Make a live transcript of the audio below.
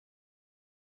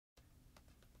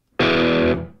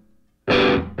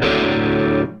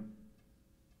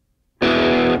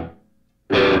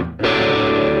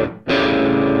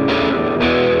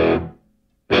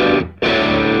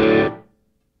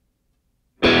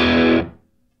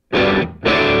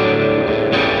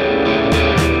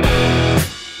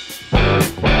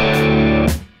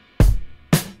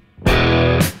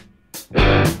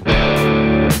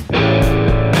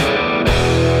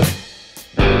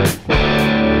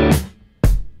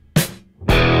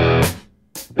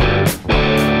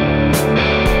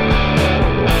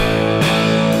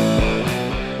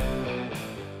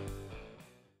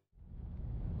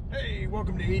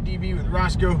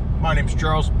Roscoe. My name's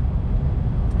Charles.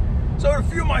 So in a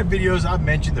few of my videos, I've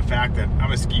mentioned the fact that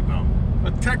I'm a ski bum.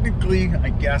 But technically, I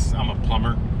guess I'm a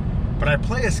plumber. But I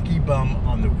play a ski bum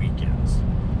on the weekends.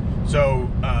 So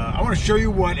I want to show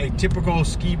you what a typical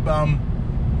ski bum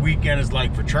weekend is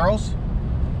like for Charles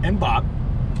and Bob.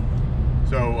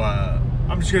 So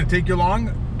I'm just going to take you along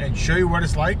and show you what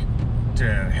it's like to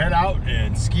head out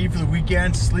and ski for the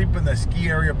weekend, sleep in the ski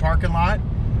area parking lot,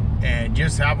 and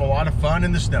just have a lot of fun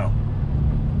in the snow.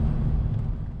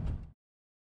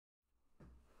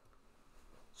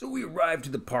 So we arrived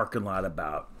to the parking lot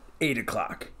about 8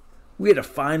 o'clock. We had to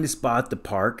find a spot to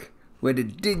park. We had to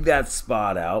dig that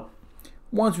spot out.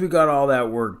 Once we got all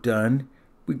that work done,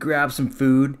 we grabbed some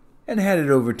food and headed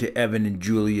over to Evan and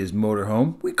Julia's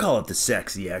motorhome. We call it the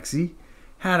Sexy Exy.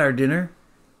 Had our dinner,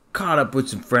 caught up with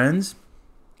some friends.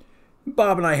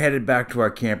 Bob and I headed back to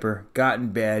our camper, got in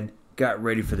bed, got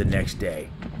ready for the next day.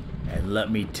 And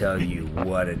let me tell you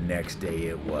what a next day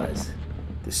it was.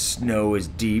 The snow was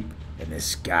deep and the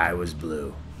sky was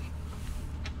blue.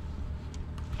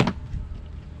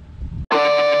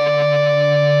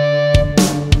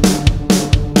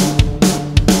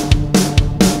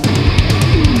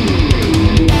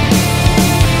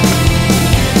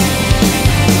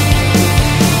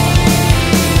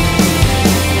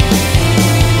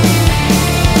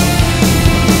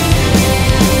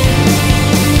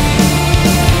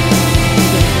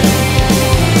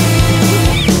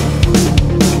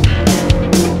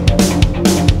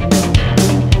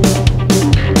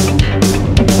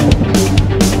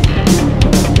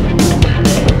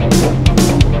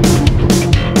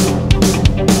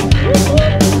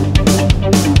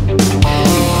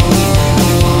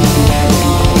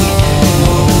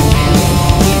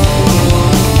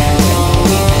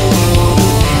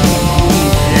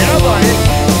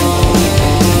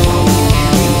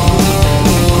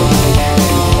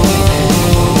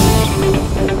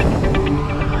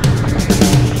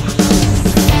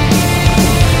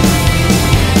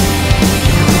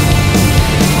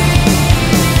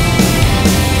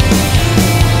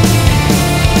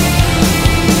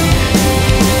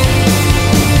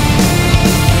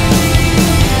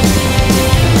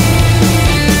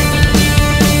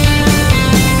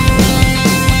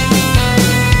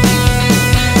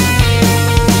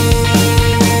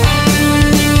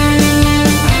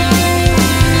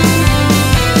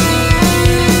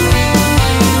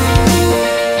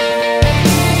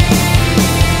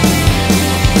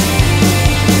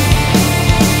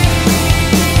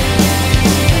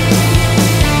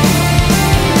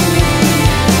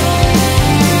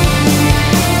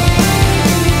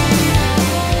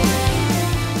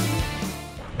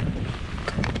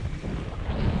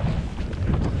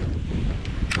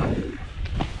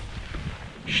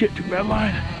 Shit, too bad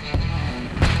line.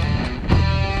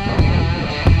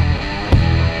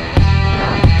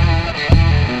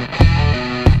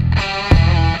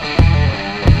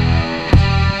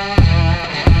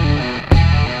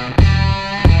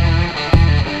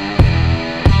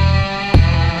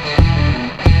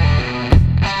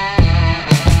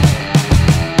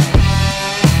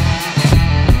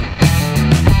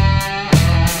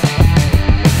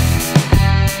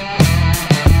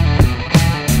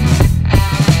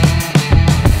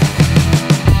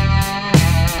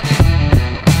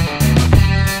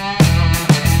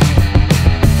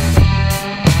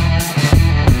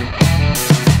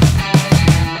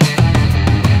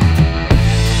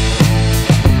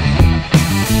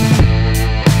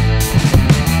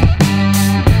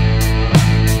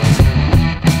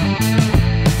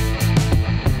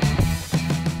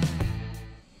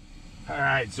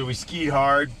 So we skied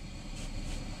hard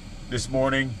this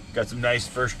morning, got some nice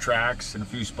first tracks in a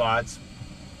few spots.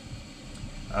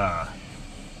 I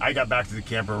got back to the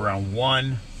camper around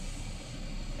 1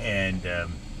 and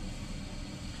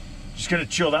just kind of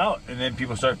chilled out, and then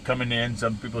people start coming in.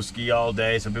 Some people ski all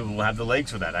day, some people will have the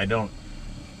legs for that. I don't,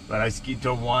 but I skied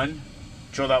till 1,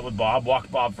 chilled out with Bob, walked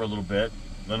Bob for a little bit,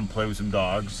 let him play with some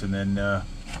dogs, and then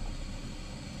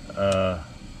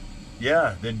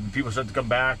yeah, then people start to come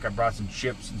back. I brought some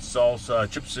chips and salsa,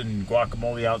 chips and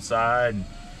guacamole outside, and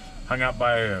hung out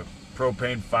by a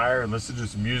propane fire and listened to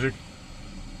some music.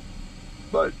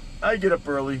 But I get up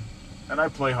early and I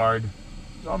play hard.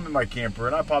 So I'm in my camper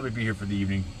and I'll probably be here for the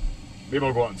evening. Maybe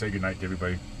I'll go out and say goodnight to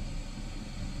everybody.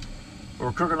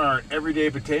 We're cooking our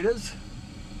everyday potatoes,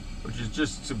 which is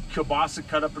just some kielbasa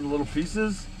cut up into little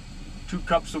pieces, 2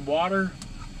 cups of water,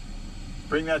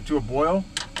 bring that to a boil.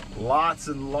 Lots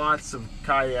and lots of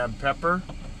cayenne pepper,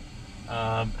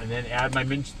 and then add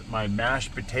my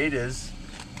mashed potatoes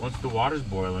once the water's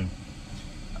boiling.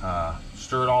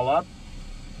 Stir it all up,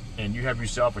 and you have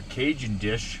yourself a Cajun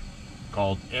dish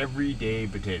called Everyday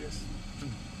Potatoes.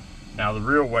 Now, the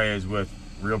real way is with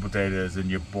real potatoes, and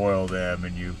you boil them,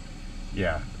 and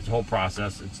it's a whole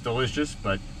process. It's delicious,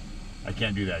 but I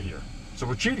can't do that here. So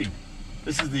we're cheating.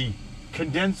 This is the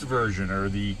condensed version, or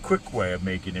the quick way of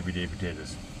making everyday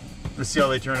potatoes. Let's see how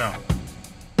they turn out.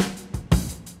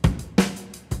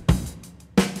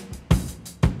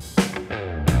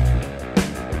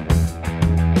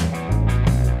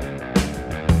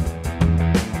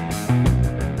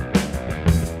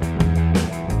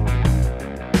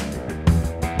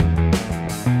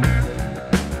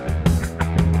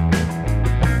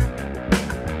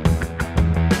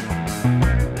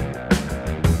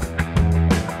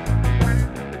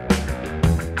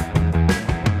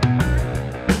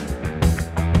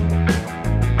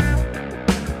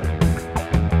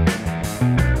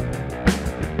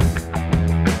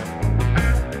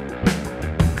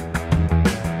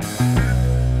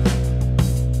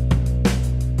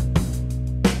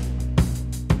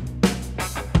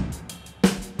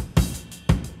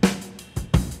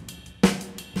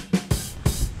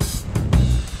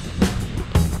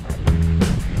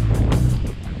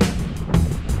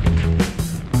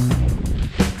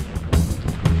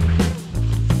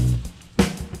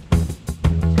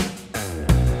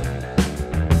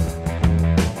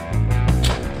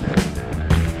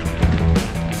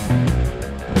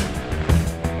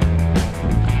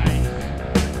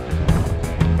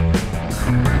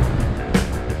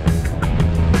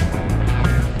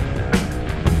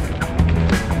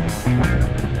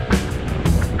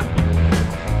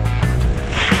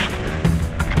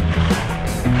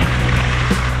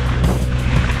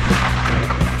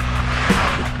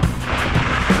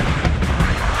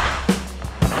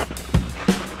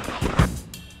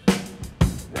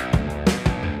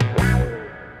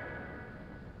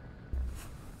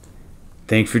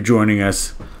 Thanks for joining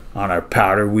us on our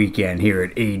powder weekend here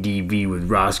at ADV with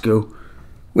Roscoe.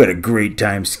 We had a great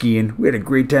time skiing. We had a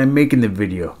great time making the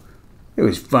video. It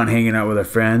was fun hanging out with our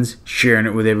friends, sharing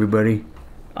it with everybody.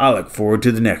 I look forward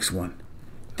to the next one.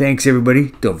 Thanks,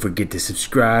 everybody. Don't forget to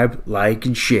subscribe, like,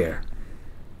 and share.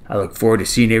 I look forward to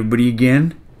seeing everybody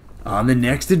again on the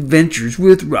next Adventures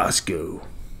with Roscoe.